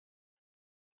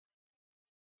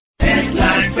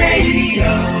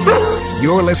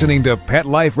You're listening to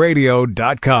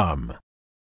PetLifeRadio.com.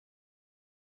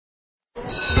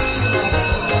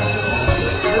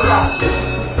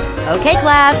 Okay,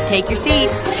 class, take your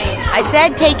seats. I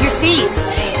said take your seats.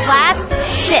 Class,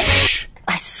 sit. Shh.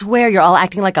 I swear you're all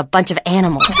acting like a bunch of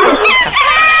animals.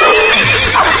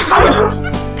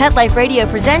 Pet Life Radio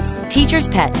presents Teacher's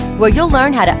Pet, where you'll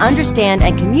learn how to understand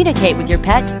and communicate with your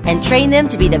pet and train them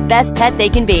to be the best pet they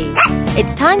can be.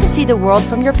 It's time to see the world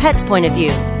from your pet's point of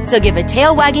view. So give a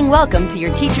tail-wagging welcome to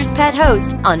your Teacher's Pet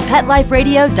host on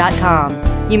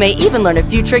PetLifeRadio.com. You may even learn a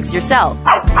few tricks yourself.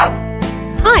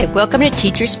 Hi, welcome to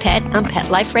Teacher's Pet on Pet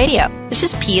Life Radio. This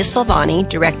is Pia Silvani,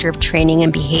 Director of Training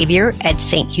and Behavior at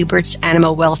St. Hubert's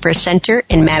Animal Welfare Center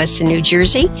in Madison, New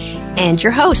Jersey, and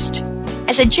your host.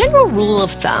 As a general rule of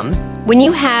thumb, when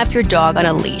you have your dog on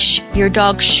a leash, your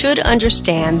dog should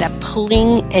understand that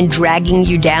pulling and dragging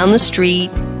you down the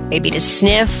street, maybe to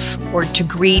sniff or to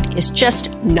greet, is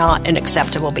just not an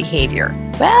acceptable behavior.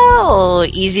 Well,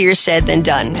 easier said than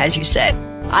done, as you said.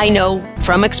 I know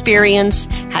from experience,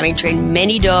 having trained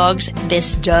many dogs,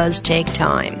 this does take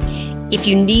time. If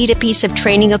you need a piece of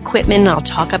training equipment, I'll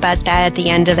talk about that at the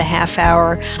end of the half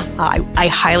hour. I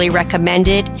highly recommend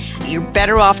it. You're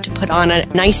better off to put on a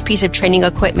nice piece of training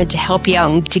equipment to help you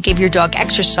out and to give your dog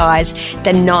exercise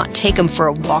than not take him for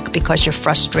a walk because you're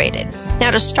frustrated.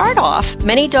 Now, to start off,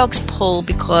 many dogs pull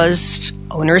because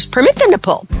owners permit them to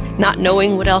pull, not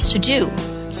knowing what else to do.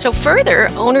 So further,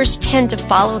 owners tend to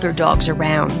follow their dogs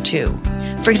around too.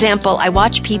 For example, I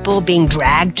watch people being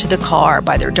dragged to the car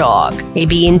by their dog,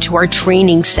 maybe into our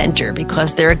training center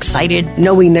because they're excited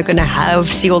knowing they're going to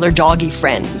see all their doggy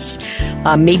friends,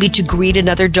 maybe to greet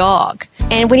another dog.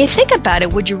 And when you think about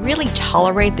it, would you really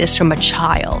tolerate this from a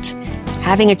child?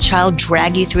 Having a child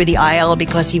drag you through the aisle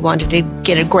because he wanted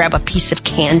to grab a piece of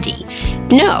candy?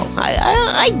 No,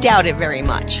 I doubt it very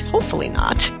much. Hopefully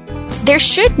not. There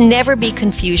should never be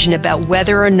confusion about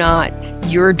whether or not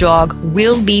your dog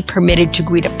will be permitted to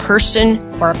greet a person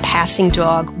or a passing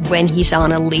dog when he's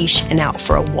on a leash and out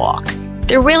for a walk.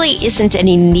 There really isn't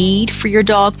any need for your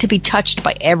dog to be touched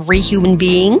by every human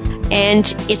being,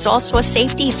 and it's also a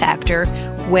safety factor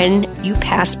when you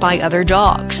pass by other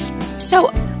dogs.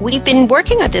 So we've been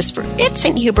working on this at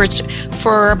St. Hubert's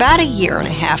for about a year and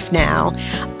a half now,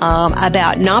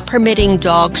 about not permitting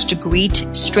dogs to greet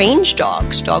strange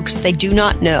dogs they do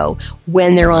not know,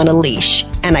 when they're on a leash.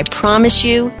 And I promise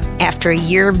you, after a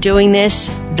year of doing this,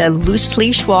 the loose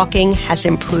leash walking has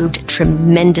improved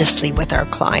tremendously with our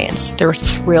clients. They're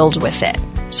thrilled with it.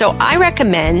 So I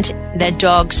recommend that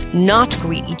dogs not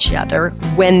greet each other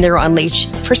when they're on leash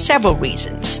for several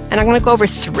reasons. And I'm going to go over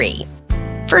 3.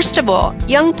 First of all,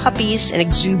 young puppies and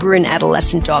exuberant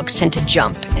adolescent dogs tend to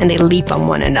jump and they leap on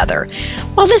one another.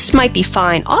 While this might be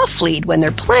fine off-lead when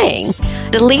they're playing,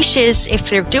 the leashes, if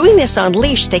they're doing this on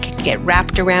leash, they can get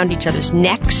wrapped around each other's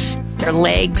necks, their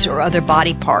legs, or other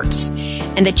body parts,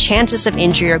 and the chances of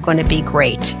injury are going to be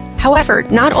great. However,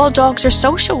 not all dogs are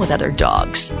social with other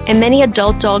dogs, and many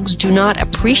adult dogs do not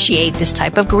appreciate this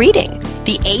type of greeting.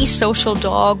 The asocial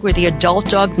dog or the adult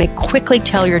dog may quickly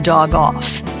tell your dog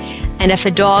off. And if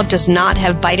a dog does not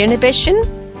have bite inhibition,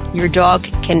 your dog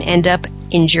can end up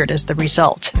injured as the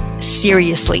result,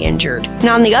 seriously injured.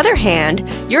 Now, on the other hand,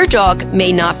 your dog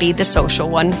may not be the social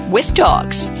one with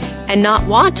dogs and not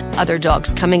want other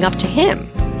dogs coming up to him.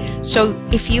 So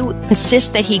if you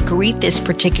insist that he greet this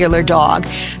particular dog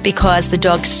because the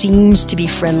dog seems to be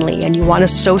friendly and you want to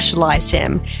socialize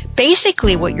him,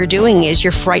 basically what you're doing is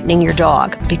you're frightening your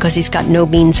dog because he's got no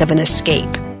means of an escape.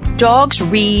 Dogs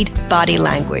read body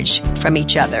language from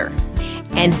each other,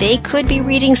 and they could be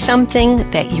reading something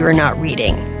that you're not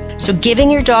reading. So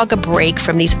giving your dog a break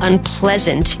from these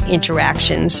unpleasant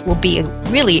interactions will be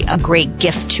really a great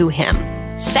gift to him.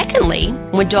 Secondly,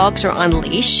 when dogs are on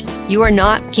leash, you are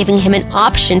not giving him an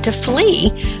option to flee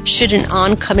should an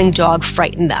oncoming dog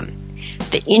frighten them.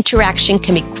 The interaction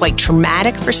can be quite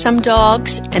traumatic for some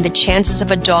dogs, and the chances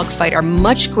of a dog fight are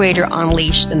much greater on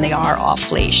leash than they are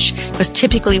off leash. Because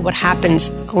typically what happens,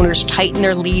 owners tighten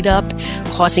their lead up,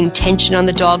 causing tension on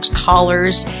the dog's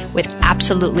collars with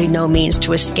absolutely no means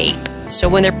to escape. So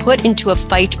when they're put into a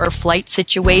fight or flight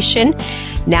situation,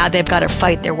 now they've got to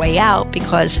fight their way out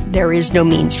because there is no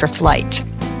means for flight.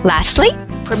 Lastly,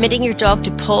 permitting your dog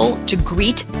to pull to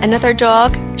greet another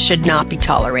dog should not be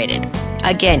tolerated.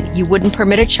 Again, you wouldn't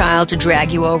permit a child to drag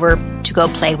you over to go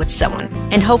play with someone.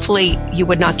 And hopefully you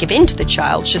would not give in to the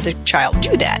child should the child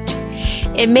do that.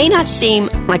 It may not seem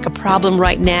like a problem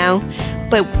right now,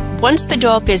 but once the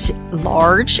dog is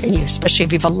large, and especially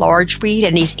if you have a large breed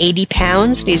and he's 80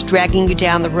 pounds and he's dragging you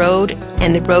down the road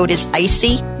and the road is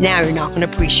icy, now you're not going to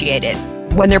appreciate it.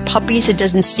 When they're puppies, it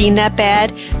doesn't seem that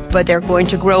bad, but they're going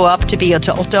to grow up to be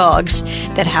adult dogs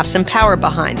that have some power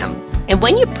behind them. And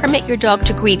when you permit your dog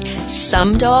to greet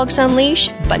some dogs on leash,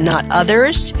 but not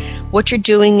others, what you're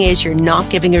doing is you're not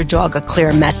giving your dog a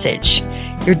clear message.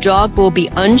 Your dog will be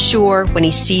unsure when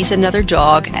he sees another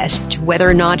dog as to whether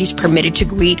or not he's permitted to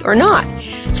greet or not.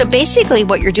 So basically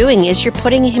what you're doing is you're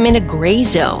putting him in a gray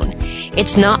zone.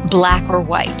 It's not black or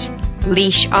white.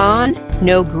 Leash on,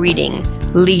 no greeting.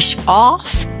 Leash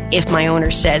off, if my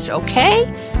owner says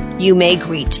okay, you may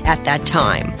greet at that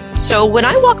time. So when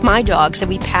I walk my dogs and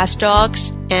we pass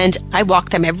dogs, and I walk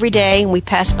them every day and we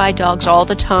pass by dogs all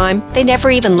the time, they never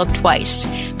even look twice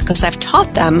because I've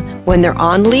taught them when they're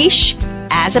on leash,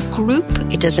 as a group,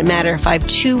 it doesn't matter if I have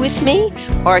 2 with me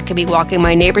or I could be walking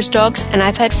my neighbor's dogs and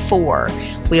I've had 4.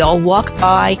 We all walk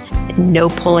by, no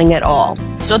pulling at all.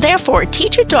 So therefore,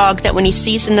 teach your dog that when he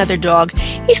sees another dog,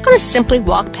 he's going to simply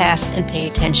walk past and pay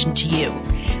attention to you.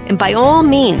 And by all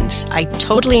means, I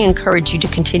totally encourage you to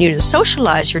continue to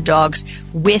socialize your dogs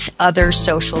with other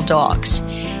social dogs.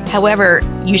 However,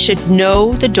 you should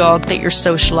know the dog that you're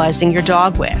socializing your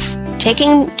dog with.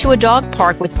 Taking to a dog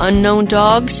park with unknown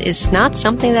dogs is not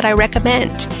something that I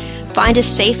recommend. Find a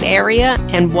safe area,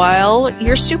 and while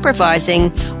you're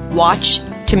supervising, watch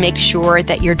to make sure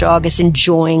that your dog is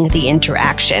enjoying the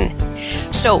interaction.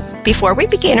 So, before we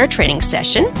begin our training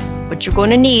session, what you're going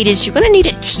to need is you're going to need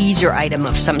a teaser item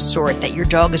of some sort that your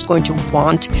dog is going to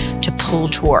want to pull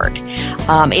toward.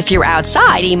 If you're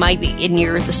outside, he might be, and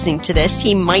you're listening to this,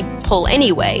 he might pull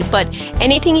anyway, but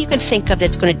anything you can think of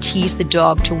that's going to tease the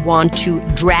dog to want to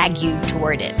drag you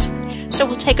toward it. So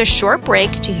we'll take a short break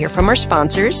to hear from our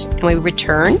sponsors, and when we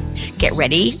return, get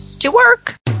ready to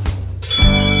work.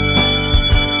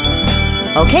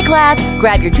 Okay, class,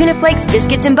 grab your tuna flakes,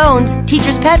 biscuits, and bones.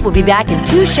 Teacher's Pet will be back in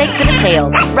 2 shakes of a tail,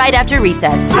 right after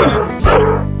recess.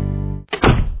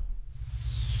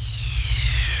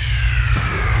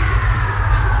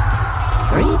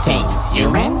 Greetings,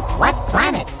 human. What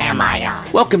planet am I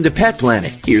on? Welcome to Pet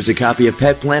Planet. Here's a copy of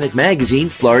Pet Planet Magazine,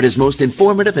 Florida's most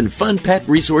informative and fun pet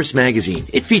resource magazine.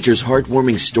 It features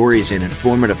heartwarming stories and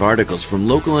informative articles from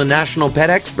local and national pet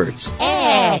experts.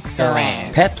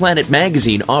 Excellent. Pet Planet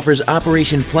Magazine offers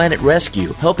Operation Planet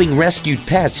Rescue, helping rescued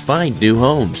pets find new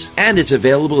homes. And it's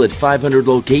available at 500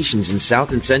 locations in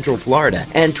South and Central Florida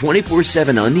and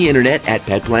 24/7 on the internet at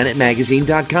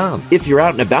PetPlanetMagazine.com. If you're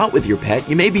out and about with your pet,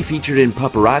 you may be featured in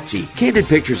Paparazzi, candid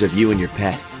pictures of you and your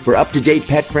pet. For up-to-date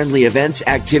pet-friendly events,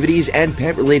 activities, and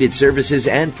pet-related services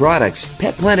and products,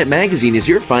 Pet Planet Magazine is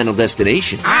your final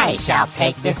destination. I shall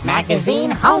take this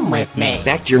magazine home with me.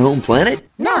 Back to your home planet?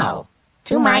 No,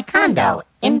 to my condo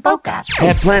in Boca.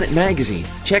 Pet Planet Magazine.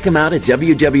 Check them out at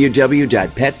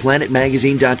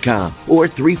www.petplanetmagazine.com or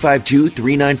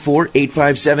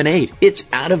 352-394-8578. It's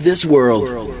out of this world.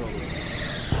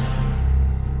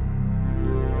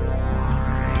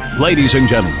 Ladies and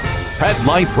gentlemen, Pet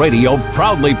Life Radio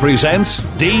proudly presents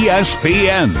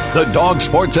DSPN, the Dog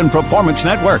Sports and Performance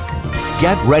Network.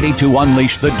 Get ready to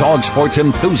unleash the dog sports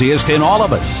enthusiast in all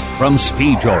of us. From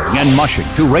speed joring and mushing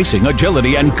to racing,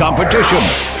 agility, and competition.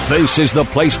 This is the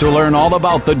place to learn all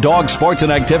about the dog sports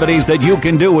and activities that you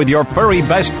can do with your furry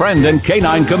best friend and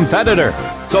canine competitor.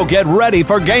 So get ready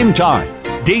for game time.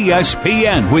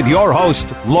 DSPN with your host,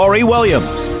 Lori Williams.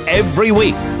 Every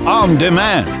week, on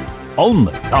demand.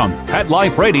 Only on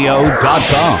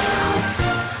PetLifeRadio.com.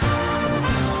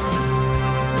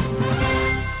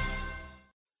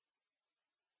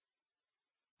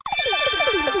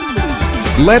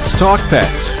 Let's Talk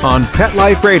Pets on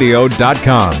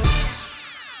PetLifeRadio.com.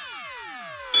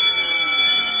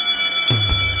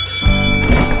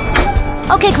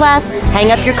 Okay, class,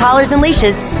 hang up your collars and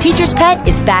leashes. Teacher's Pet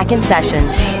is back in session.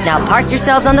 Now park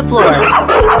yourselves on the floor.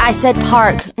 I said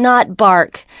park, not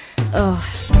bark. Ugh.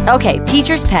 Okay,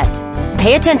 Teacher's Pet.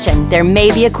 Pay attention, there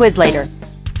may be a quiz later.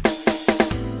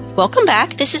 Welcome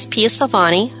back. This is Pia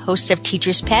Silvani, host of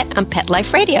Teacher's Pet on Pet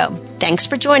Life Radio. Thanks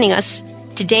for joining us.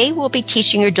 Today we'll be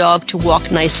teaching your dog to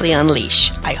walk nicely on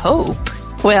leash, I hope.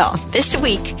 Well, this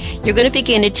week you're going to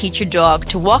begin to teach your dog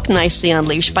to walk nicely on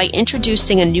leash by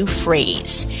introducing a new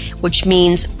phrase, which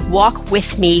means walk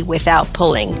with me without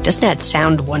pulling. Doesn't that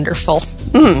sound wonderful?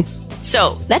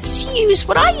 So let's use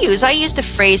what I use. I use the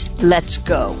phrase, let's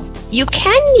go. You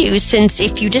can use, since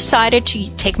if you decided to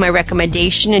take my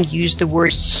recommendation and use the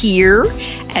word here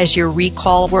as your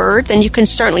recall word, then you can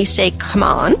certainly say come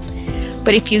on.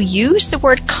 But if you use the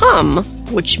word come,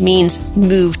 which means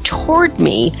move toward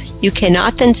me, you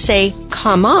cannot then say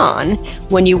come on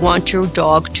when you want your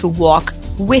dog to walk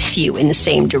with you in the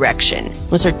same direction.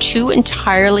 Those are 2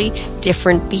 entirely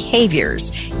different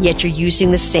behaviors, yet you're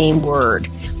using the same word.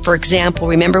 For example,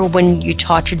 remember when you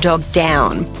taught your dog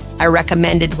down, I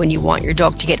recommended when you want your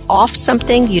dog to get off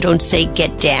something, you don't say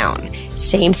get down.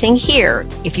 Same thing here.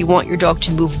 If you want your dog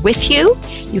to move with you,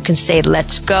 you can say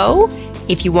let's go.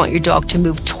 If you want your dog to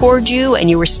move toward you and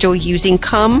you are still using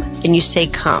come, then you say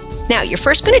come. Now, you're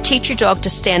first going to teach your dog to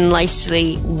stand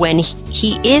nicely when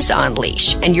he is on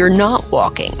leash and you're not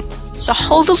walking. So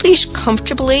hold the leash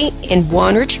comfortably in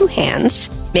one or two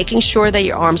hands, making sure that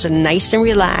your arms are nice and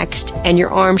relaxed, and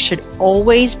your arms should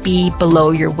always be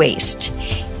below your waist.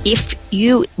 If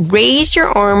you raise your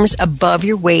arms above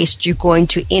your waist, you're going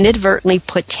to inadvertently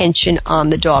put tension on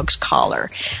the dog's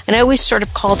collar. And I always sort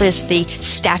of call this the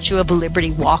Statue of Liberty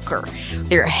walker.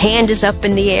 Their hand is up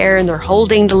in the air and they're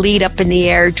holding the lead up in the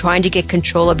air, trying to get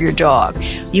control of your dog.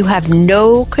 You have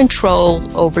no control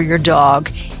over your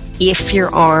dog if your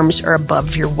arms are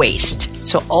above your waist.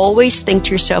 So always think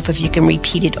to yourself, if you can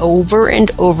repeat it over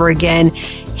and over again,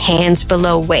 hands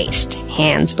below waist,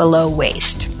 hands below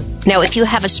waist. Now, if you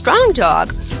have a strong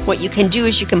dog, what you can do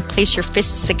is you can place your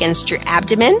fists against your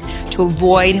abdomen to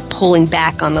avoid pulling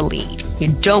back on the lead. You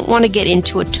don't want to get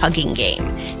into a tugging game.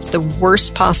 It's the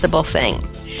worst possible thing.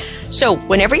 So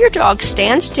whenever your dog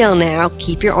stands still now,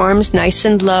 keep your arms nice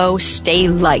and low, stay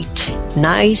light,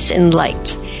 nice and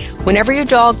light. Whenever your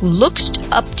dog looks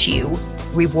up to you,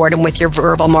 reward him with your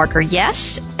verbal marker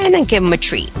yes, and then give him a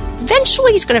treat.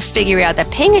 Eventually, he's going to figure out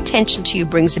that paying attention to you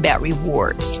brings about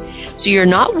rewards. So you're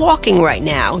not walking right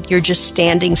now, you're just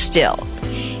standing still.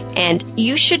 And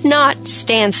you should not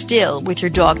stand still with your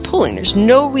dog pulling. There's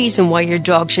no reason why your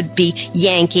dog should be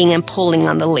yanking and pulling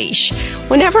on the leash.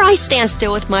 Whenever I stand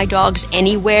still with my dogs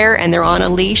anywhere and they're on a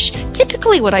leash,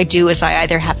 typically what I do is I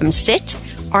either have them sit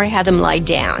or I have them lie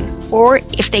down. Or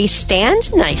if they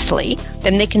stand nicely,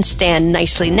 then they can stand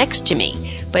nicely next to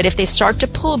me. But if they start to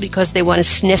pull because they want to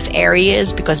sniff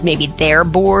areas, because maybe they're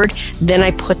bored, then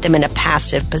I put them in a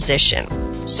passive position.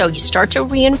 So you start to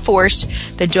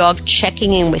reinforce the dog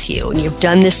checking in with you. And you've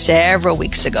done this several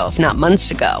weeks ago, if not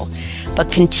months ago.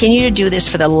 But continue to do this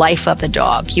for the life of the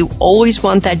dog. You always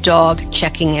want that dog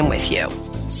checking in with you.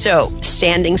 So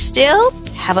standing still,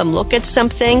 have him look at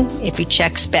something if he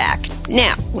checks back.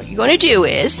 Now, what you're going to do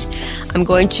is, I'm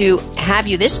going to have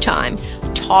you this time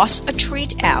toss a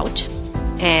treat out.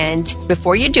 And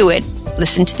before you do it,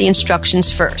 listen to the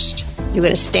instructions first. You're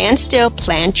going to stand still,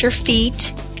 plant your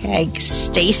feet, okay,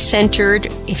 stay centered.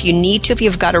 If you need to, if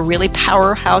you've got a really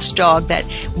powerhouse dog that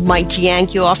might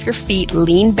yank you off your feet,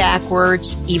 lean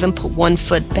backwards, even put one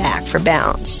foot back for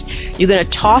balance. You're going to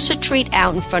toss a treat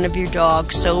out in front of your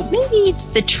dog. So maybe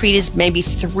the treat is maybe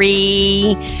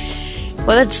 3.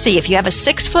 Well, let's see. If you have a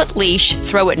 6-foot leash,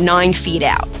 throw it 9 feet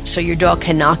out so your dog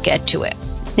cannot get to it.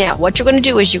 Now, what you're going to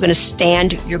do is you're going to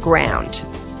stand your ground,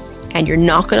 and you're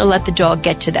not going to let the dog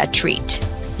get to that treat.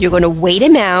 You're going to wait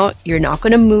him out. You're not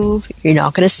going to move. You're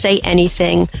not going to say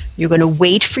anything. You're going to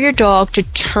wait for your dog to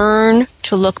turn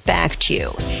to look back to you.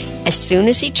 As soon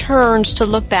as he turns to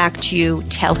look back to you,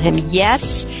 tell him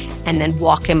yes, and then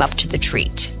walk him up to the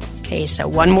treat. Okay, so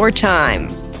one more time.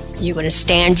 You're going to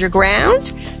stand your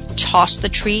ground, toss the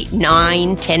treat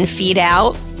 9, 10 feet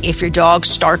out. If your dog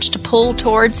starts to pull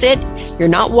towards it, you're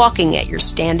not walking it, you're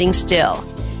standing still.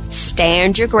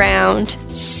 Stand your ground,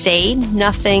 say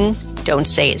nothing, don't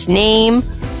say his name,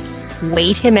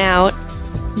 wait him out.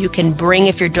 You can bring,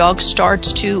 if your dog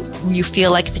starts to, you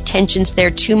feel like the tension's there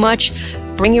too much,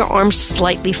 bring your arms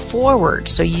slightly forward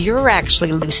so you're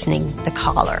actually loosening the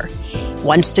collar.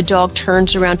 Once the dog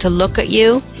turns around to look at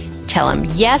you, tell him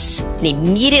yes, and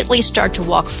immediately start to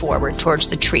walk forward towards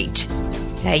the treat.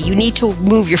 You need to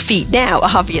move your feet now,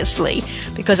 obviously,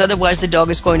 because otherwise the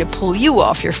dog is going to pull you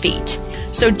off your feet.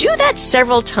 So do that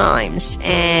several times,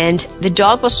 and the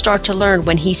dog will start to learn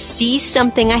when he sees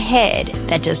something ahead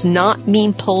that does not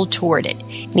mean pull toward it.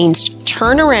 It means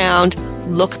turn around,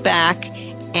 look back,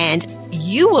 and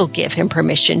you will give him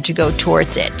permission to go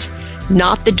towards it,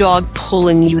 not the dog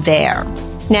pulling you there.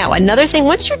 Now, another thing,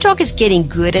 once your dog is getting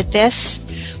good at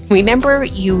this, remember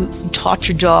you taught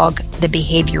your dog the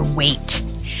behavior wait.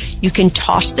 You can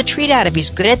toss the treat out. If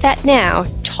he's good at that now,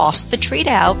 toss the treat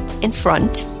out in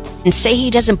front and say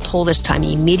he doesn't pull this time.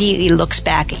 He immediately looks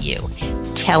back at you.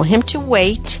 Tell him to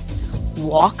wait,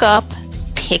 walk up,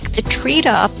 pick the treat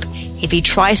up. If he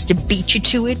tries to beat you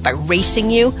to it by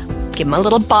racing you, give him a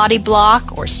little body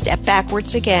block or step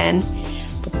backwards again.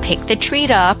 But pick the treat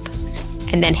up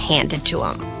and then hand it to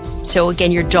him. So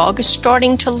again, your dog is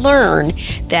starting to learn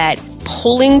that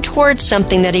pulling towards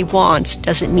something that he wants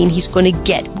doesn't mean he's going to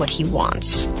get what he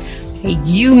wants. Okay,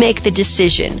 you make the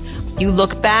decision. You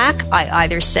look back, I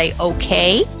either say,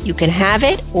 okay, you can have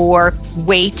it, or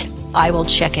wait, I will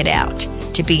check it out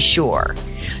to be sure.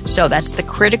 So that's the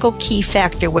critical key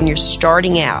factor when you're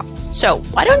starting out. So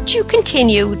why don't you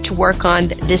continue to work on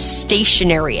this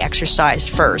stationary exercise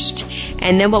first?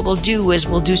 And then what we'll do is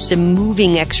we'll do some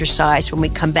moving exercise when we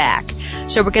come back.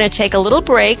 So we're going to take a little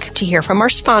break to hear from our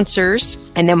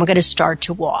sponsors, and then we're going to start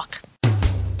to walk.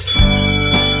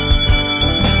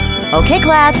 Okay,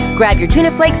 class, grab your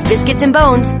tuna flakes, biscuits, and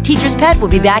bones. Teacher's Pet will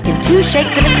be back in 2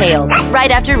 shakes of a tail,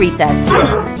 right after recess.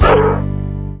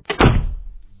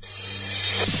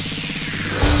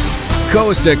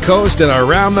 Coast to coast and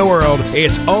around the world,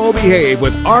 it's Oh Behave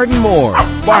with Arden Moore.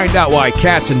 Find out why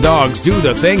cats and dogs do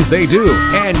the things they do,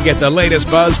 and get the latest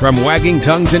buzz from wagging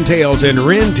tongues and tails in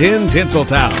Rin Tin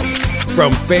Tinseltown.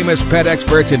 From famous pet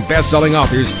experts and best-selling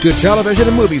authors to television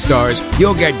and movie stars,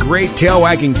 you'll get great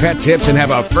tail-wagging pet tips and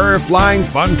have a fur-flying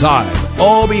fun time.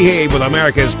 Oh Behave with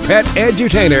America's pet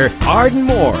edutainer, Arden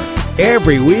Moore.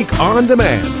 Every week on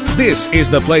demand. This is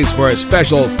the place for a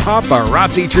special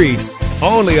paparazzi treat.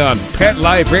 Only on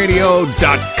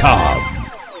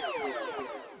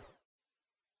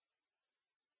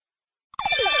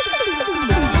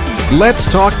PetLifeRadio.com. Let's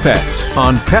Talk Pets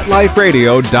on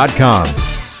PetLifeRadio.com.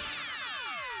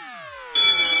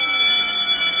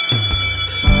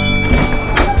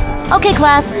 Okay,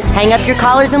 class, hang up your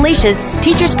collars and leashes.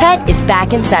 Teacher's Pet is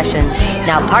back in session.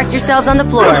 Now park yourselves on the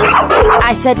floor.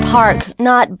 I said park,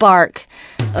 not bark.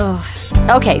 Ugh.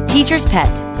 Okay, Teacher's Pet.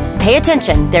 Pay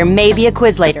attention, there may be a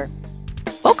quiz later.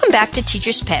 Welcome back to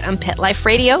Teacher's Pet on Pet Life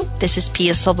Radio. This is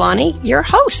Pia Silvani, your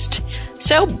host.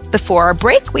 So before our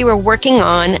break, we were working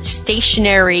on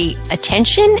stationary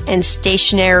attention and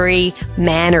stationary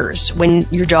manners when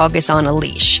your dog is on a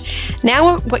leash.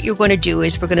 Now what you're going to do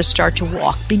is we're going to start to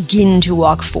begin to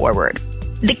walk forward.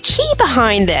 The key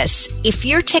behind this, if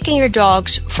you're taking your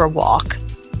dogs for a walk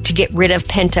to get rid of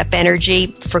pent-up energy,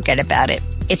 forget about it.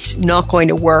 It's not going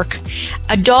to work.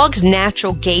 A dog's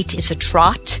natural gait is a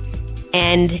trot,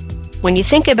 and when you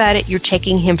think about it, you're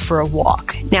taking him for a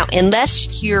walk. Now,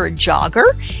 unless you're a jogger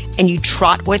and you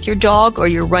trot with your dog or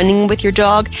you're running with your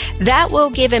dog, that will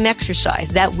give him exercise.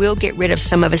 That will get rid of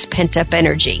some of his pent-up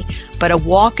energy. But a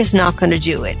walk is not going to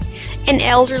do it. An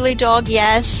elderly dog,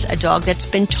 yes. A dog that's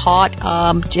been taught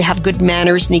to have good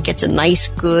manners and he gets a nice,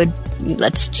 good,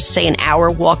 let's just say an hour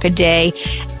walk a day,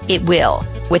 it will.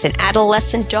 With an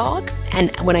adolescent dog, and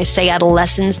when I say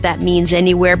adolescence, that means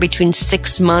anywhere between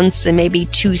 6 months and maybe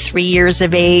 2-3 years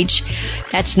of age,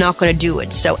 that's not going to do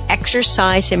it. So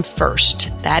exercise him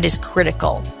first. That is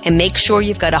critical. And make sure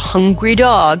you've got a hungry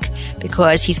dog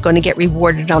because he's going to get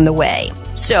rewarded on the way.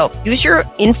 So use your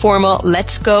informal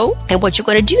let's go. And what you're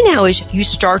going to do now is you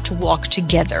start to walk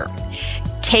together.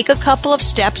 Take a couple of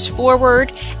steps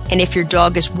forward, and if your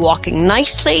dog is walking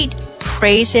nicely,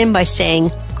 praise him by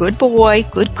saying, good boy,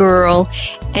 good girl,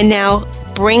 and now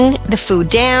bring the food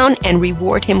down and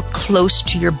reward him close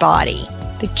to your body.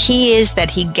 The key is that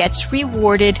he gets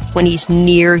rewarded when he's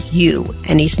near you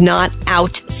and he's not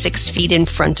out 6 feet in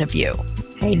front of you.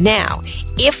 Okay, now,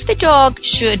 if the dog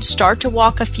should start to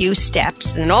walk a few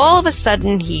steps and then all of a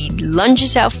sudden he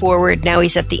lunges out forward, now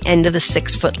he's at the end of the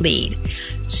 6-foot lead.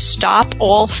 Stop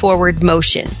all forward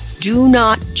motion. Do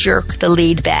not jerk the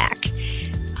lead back.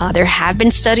 There have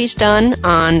been studies done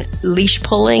on leash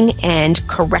pulling and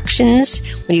corrections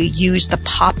when you use the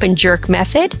pop and jerk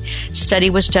method. Study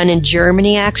was done in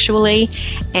Germany, actually,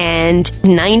 and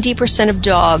 90% of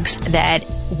dogs that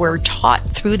were taught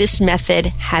through this method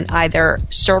had either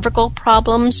cervical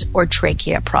problems or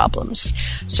trachea problems.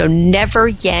 So never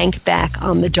yank back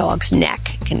on the dog's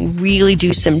neck. It can really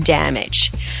do some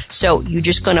damage. So you're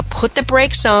just going to put the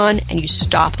brakes on and you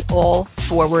stop all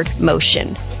forward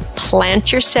motion.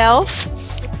 Plant yourself.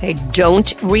 Okay,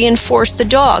 don't reinforce the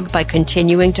dog by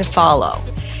continuing to follow.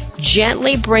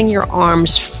 Gently bring your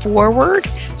arms forward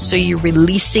so you're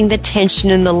releasing the tension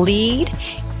in the lead.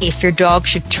 If your dog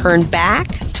should turn back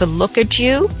to look at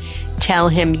you, tell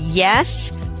him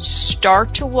yes,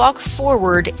 start to walk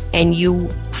forward, and you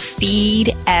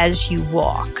feed as you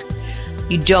walk.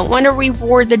 You don't want to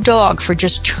reward the dog for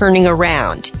just turning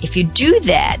around. If you do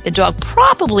that, the dog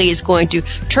probably is going to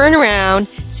turn around,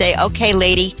 say, okay,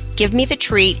 lady, give me the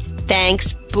treat,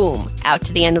 thanks, boom, out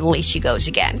to the end of the leash he goes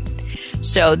again.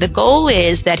 So the goal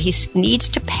is that he needs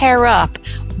to pair up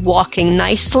walking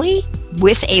nicely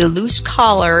with a loose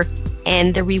collar,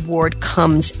 and the reward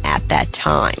comes at that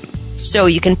time. So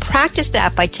you can practice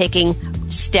that by taking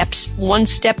steps, 1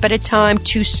 step at a time,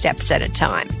 2 steps at a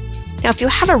time. Now, if you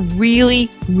have a really,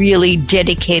 really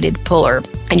dedicated puller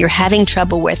and you're having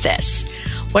trouble with this,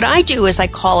 what I do is I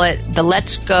call it the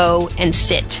let's go and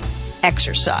sit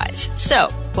exercise. So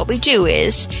what we do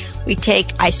is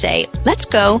I say, let's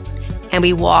go, and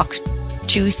we walk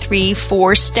 2, 3,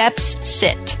 4 steps,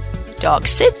 sit. Dog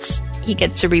sits, he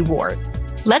gets a reward.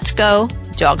 Let's go.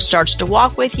 Dog starts to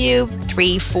walk with you.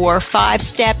 3, 4, 5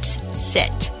 steps,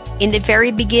 sit. In the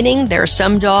very beginning, there are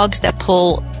some dogs that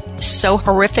pull so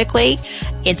horrifically.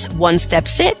 It's 1 step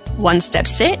sit, 1 step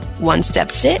sit, 1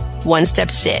 step sit, 1 step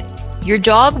sit. Your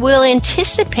dog will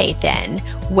anticipate then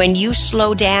when you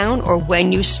slow down or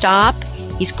when you stop,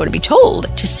 he's going to be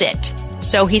told to sit.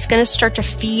 So he's going to start to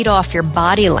feed off your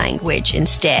body language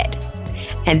instead.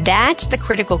 And that's the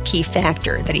critical key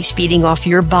factor, that he's feeding off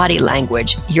your body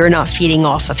language. You're not feeding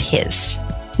off of his.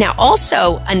 Now,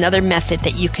 also, another method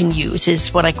that you can use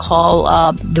is what I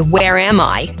call the where am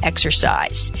I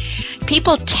exercise.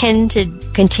 People tend to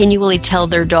continually tell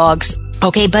their dogs,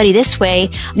 okay, buddy, this way.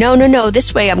 No,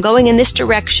 this way. I'm going in this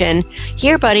direction.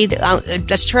 Here, buddy,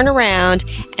 let's turn around.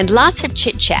 And lots of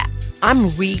chit-chat.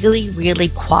 I'm really, really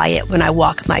quiet when I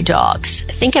walk my dogs.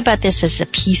 Think about this as a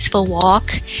peaceful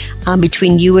walk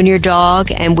between you and your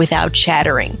dog and without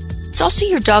chattering. It's also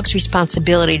your dog's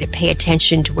responsibility to pay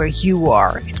attention to where you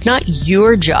are. It's not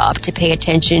your job to pay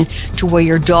attention to where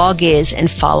your dog is and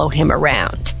follow him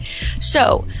around.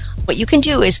 So what you can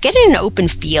do is get in an open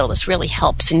field. This really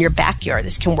helps in your backyard.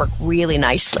 This can work really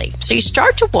nicely. So you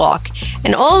start to walk,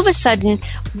 and all of a sudden,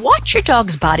 watch your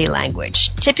dog's body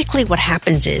language. Typically what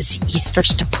happens is he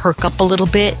starts to perk up a little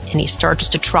bit and he starts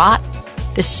to trot.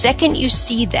 The second you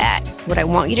see that, what I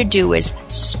want you to do is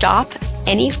stop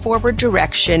any forward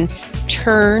direction,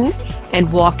 turn,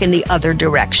 and walk in the other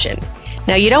direction.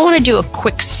 Now, you don't want to do a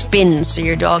quick spin so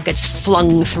your dog gets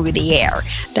flung through the air.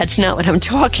 That's not what I'm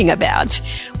talking about.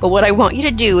 But what I want you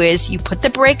to do is you put the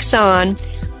brakes on,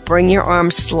 bring your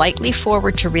arms slightly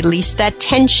forward to release that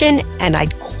tension, and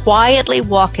I'd quietly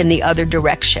walk in the other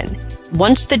direction.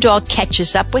 Once the dog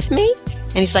catches up with me,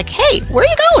 and he's like, hey, where are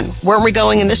you going? Where are we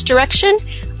going in this direction?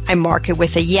 I mark it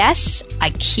with a yes. I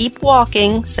keep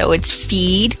walking, so it's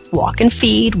feed, walk and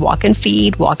feed, walk and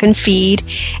feed, walk and feed,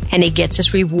 and he gets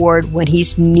his reward when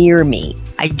he's near me.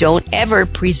 I don't ever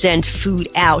present food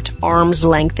out arm's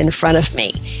length in front of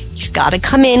me. He's got to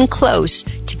come in close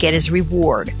to get his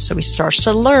reward. So he starts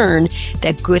to learn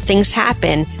that good things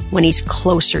happen when he's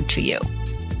closer to you.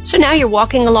 So now you're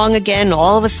walking along again.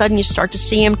 All of a sudden you start to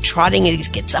see him trotting. He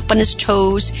gets up on his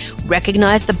toes.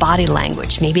 Recognize the body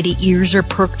language. Maybe the ears are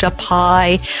perked up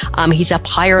high. He's up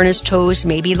higher on his toes.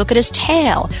 Maybe look at his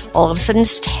tail. All of a sudden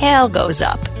his tail goes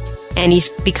up and he's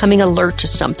becoming alert to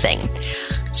something.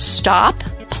 Stop,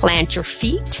 plant your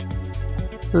feet,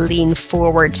 lean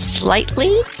forward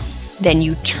slightly, then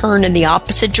you turn in the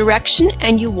opposite direction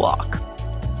and you walk.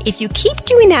 If you keep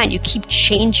doing that and you keep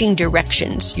changing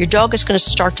directions, your dog is going to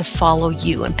start to follow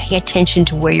you and pay attention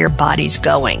to where your body's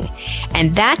going.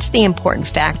 And that's the important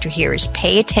factor here, is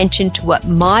pay attention to what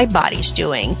my body's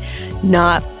doing,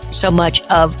 not so much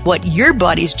of what your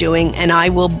body's doing, and I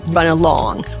will run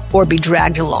along or be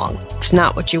dragged along. It's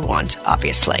not what you want,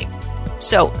 obviously.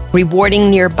 So rewarding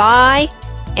nearby,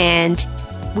 and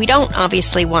we don't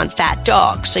obviously want fat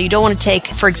dogs. So you don't want to take,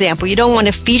 for example, you don't want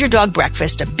to feed your dog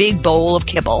breakfast, a big bowl of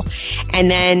kibble,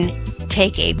 and then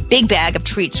take a big bag of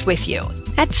treats with you.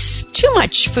 That's too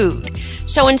much food.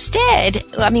 So instead,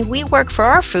 we work for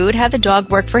our food, have the dog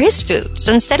work for his food.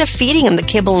 So instead of feeding him the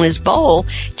kibble in his bowl,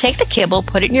 take the kibble,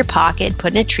 put it in your pocket,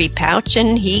 put it in a treat pouch,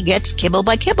 and he gets kibble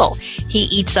by kibble. He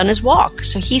eats on his walk.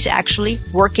 So he's actually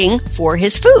working for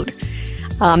his food.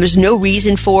 There's no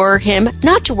reason for him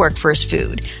not to work for his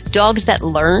food. Dogs that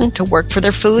learn to work for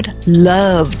their food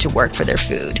love to work for their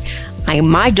food.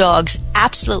 My dogs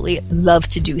absolutely love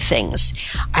to do things.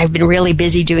 I've been really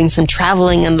busy doing some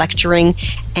traveling and lecturing,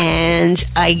 and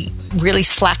I really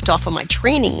slacked off on my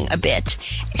training a bit.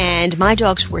 And my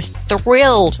dogs were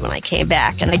thrilled when I came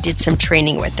back and I did some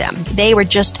training with them. They were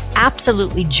just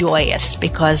absolutely joyous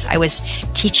because I was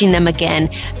teaching them again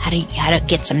how to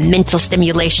get some mental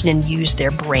stimulation and use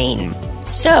their brain.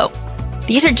 So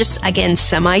these are just, again,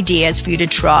 some ideas for you to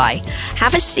try.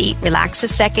 Have a seat, relax a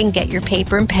second, get your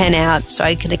paper and pen out so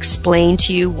I can explain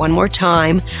to you one more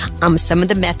time some of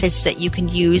the methods that you can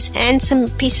use and some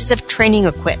pieces of training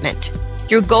equipment.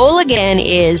 Your goal, again,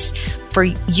 is for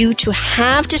you to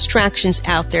have distractions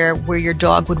out there where your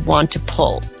dog would want to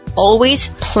pull.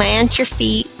 Always plant your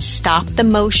feet, stop the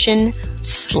motion,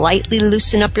 slightly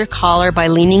loosen up your collar by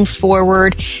leaning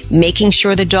forward, making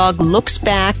sure the dog looks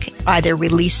back. Either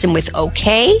release him with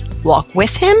okay, walk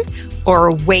with him,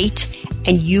 or wait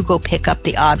and you go pick up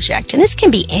the object. And this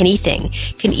can be anything.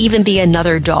 It can even be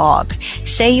another dog.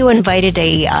 Say you invited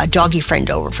a doggy friend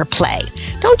over for play.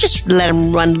 Don't just let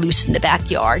them run loose in the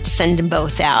backyard. Send them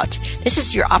both out. This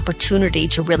is your opportunity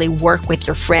to really work with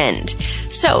your friend.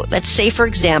 So let's say, for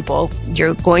example,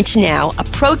 you're going to now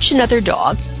approach another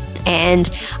dog, and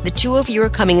the two of you are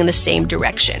coming in the same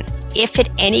direction. If at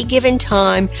any given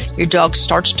time your dog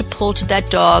starts to pull to that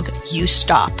dog, you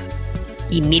stop.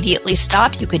 Immediately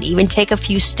stop. You could even take a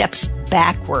few steps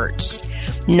backwards.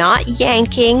 Not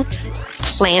yanking,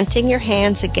 planting your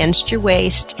hands against your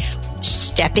waist,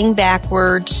 stepping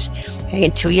backwards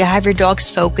until you have your dog's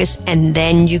focus, and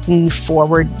then you can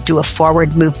do a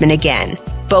forward movement again.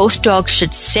 Both dogs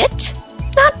should sit,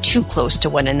 not too close to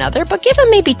one another, but give them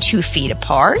maybe 2 feet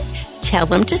apart. Tell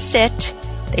them to sit.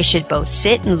 They should both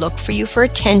sit and look for you for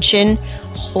attention.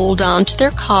 Hold on to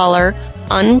their collar.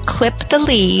 Unclip the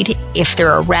lead. If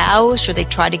they're aroused or they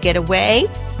try to get away,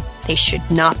 they should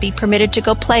not be permitted to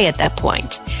go play at that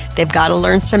point. They've got to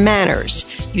learn some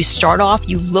manners. You start off,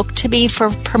 you look to be for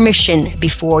permission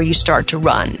before you start to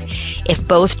run. If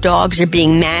both dogs are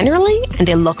being mannerly and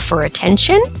they look for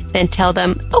attention, then tell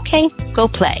them, okay, go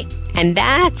play. And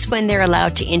that's when they're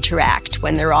allowed to interact,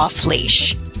 when they're off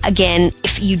leash. Again,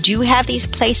 if you do have these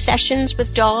play sessions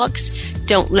with dogs,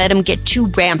 don't let them get too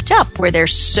ramped up where they're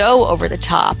so over the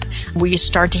top, where you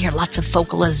start to hear lots of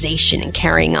vocalization and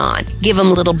carrying on. Give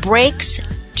them little breaks.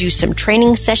 Do some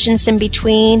training sessions in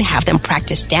between. Have them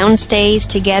practice downstays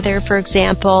together, for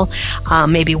example.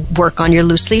 Maybe work on your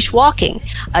loose leash walking,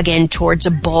 again, towards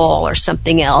a ball or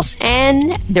something else.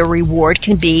 And the reward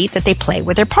can be that they play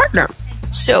with their partner.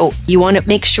 So you want to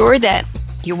make sure that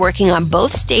you're working on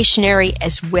both stationary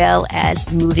as well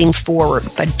as moving forward,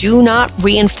 but do not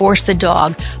reinforce the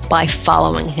dog by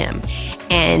following him.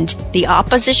 And the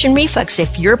opposition reflex,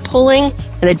 if you're pulling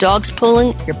and the dog's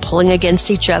pulling, you're pulling against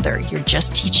each other. You're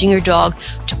just teaching your dog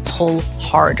to pull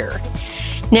harder.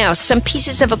 Now, some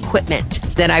pieces of equipment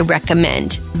that I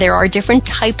recommend. There are different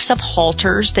types of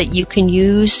halters that you can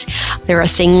use. There are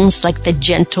things like the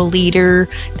gentle leader,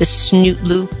 the snoot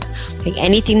loop,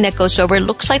 anything that goes over. It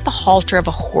looks like the halter of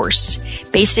a horse.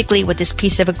 Basically, what this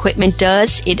piece of equipment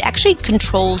does, it actually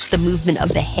controls the movement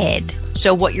of the head.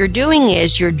 So what you're doing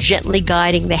is you're gently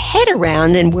guiding the head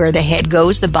around, and where the head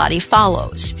goes, the body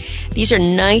follows. These are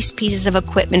nice pieces of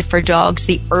equipment for dogs.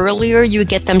 The earlier you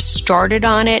get them started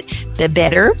on it, the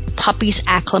better. Puppies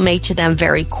acclimate to them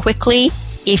very quickly.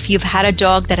 If you've had a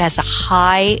dog that has a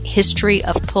high history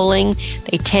of pulling,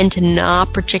 they tend to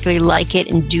not particularly like it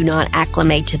and do not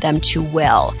acclimate to them too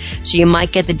well. So you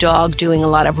might get the dog doing a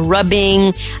lot of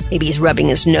rubbing. Maybe he's rubbing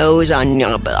his nose on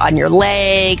your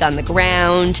leg, on the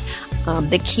ground.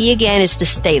 The key, again, is to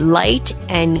stay light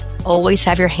and always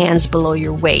have your hands below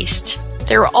your waist.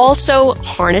 There are also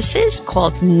harnesses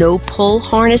called no-pull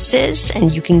harnesses,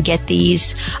 and you can get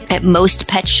these at most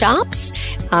pet shops.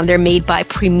 They're made by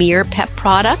Premier Pet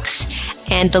Products,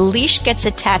 and the leash gets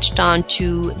attached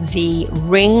onto the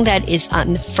ring that is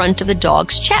on the front of the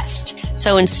dog's chest.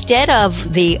 So instead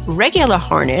of the regular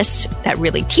harness that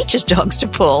really teaches dogs to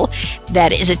pull,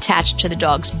 that is attached to the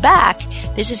dog's back,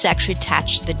 this is actually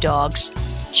attached to the dog's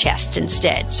chest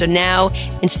instead. So now,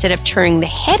 instead of turning the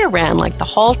head around like the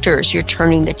halters, you're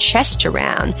turning the chest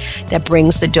around. That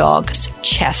brings the dog's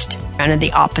chest around in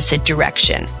the opposite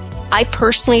direction. I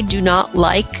personally do not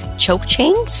like choke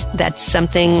chains. That's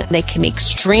something that can be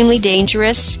extremely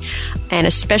dangerous, and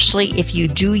especially if you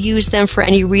do use them for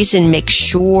any reason, make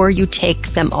sure you take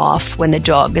them off when the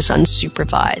dog is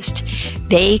unsupervised.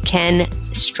 They can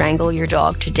strangle your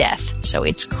dog to death, so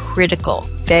it's critical,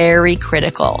 very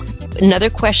critical. Another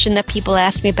question that people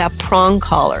ask me about prong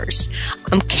collars.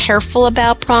 I'm careful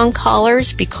about prong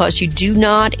collars because you do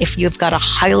not, if you've got a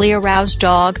highly aroused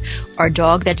dog or a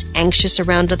dog that's anxious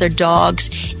around other dogs,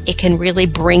 it can really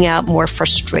bring out more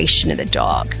frustration in the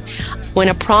dog. When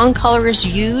a prong collar is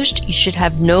used, you should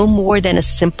have no more than a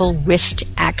simple wrist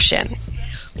action.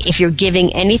 If you're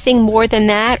giving anything more than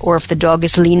that, or if the dog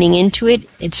is leaning into it,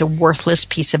 it's a worthless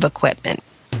piece of equipment.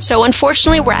 So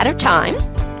unfortunately, we're out of time.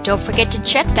 Don't forget to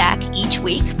check back each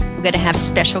week. We're going to have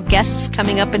special guests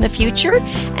coming up in the future,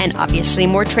 and obviously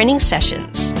more training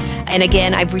sessions. And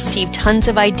again, I've received tons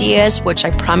of ideas, which I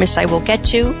promise I will get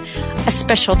to. A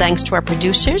special thanks to our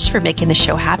producers for making the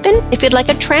show happen. If you'd like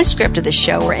a transcript of the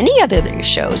show or any other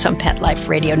shows on Pet Life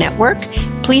Radio Network,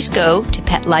 please go to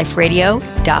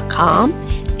PetLifeRadio.com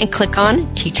and click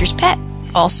on Teacher's Pet.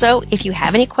 Also, if you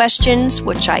have any questions,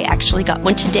 which I actually got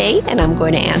one today and I'm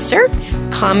going to answer,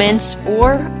 comments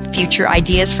or future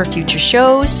ideas for future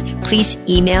shows, please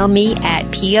email me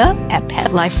at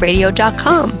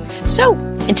pia@PetLifeRadio.com. So,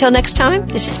 Until next time,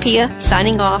 this is Pia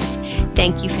signing off.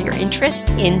 Thank you for your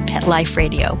interest in Pet Life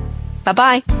Radio.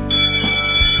 Bye-bye.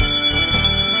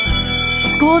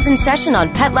 School's in session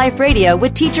on Pet Life Radio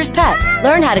with Teacher's Pet.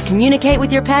 Learn how to communicate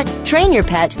with your pet, train your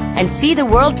pet, and see the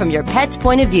world from your pet's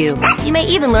point of view. You may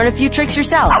even learn a few tricks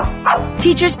yourself.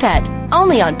 Teacher's Pet,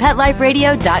 only on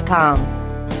PetLifeRadio.com.